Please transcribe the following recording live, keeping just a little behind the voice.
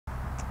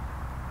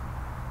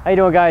How you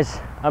doing, guys?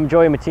 I'm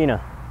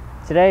Mattina.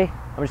 Today,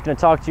 I'm just going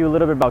to talk to you a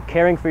little bit about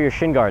caring for your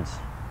shin guards.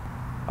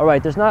 All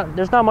right, there's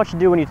not much to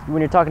do when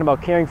you're talking about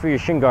caring for your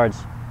shin guards.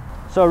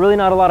 So really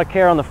not a lot of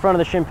care on the front of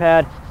the shin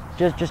pad,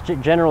 just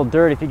general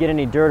dirt. If you get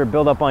any dirt or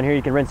build up on here,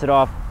 you can rinse it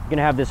off. You're going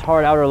to have this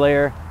hard outer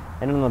layer,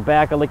 and on the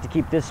back, I like to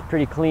keep this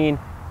pretty clean.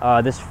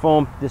 This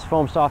foam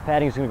soft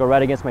padding is going to go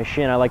right against my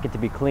shin. I like it to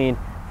be clean,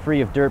 free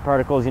of dirt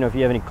particles. If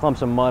you have any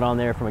clumps of mud on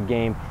there from a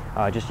game,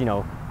 just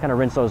kind of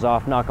rinse those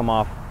off, knock them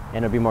off,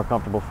 and it'll be more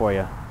comfortable for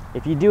you.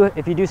 If you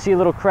do see a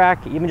little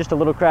crack, even just a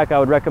little crack, I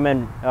would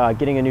recommend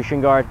getting a new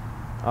shin guard.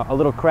 A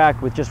little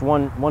crack with just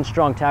one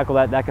strong tackle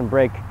that can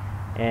break,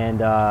 and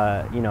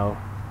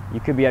you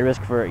could be at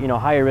risk for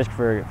higher risk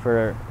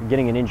for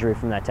getting an injury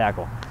from that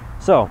tackle.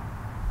 So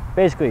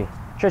basically,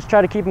 just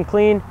try to keep them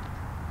clean.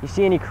 You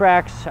see any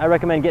cracks, I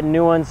recommend getting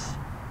new ones,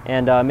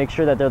 and make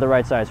sure that they're the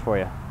right size for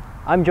you.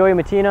 I'm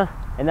Mattina,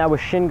 and that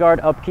was shin guard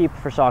upkeep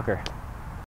for soccer.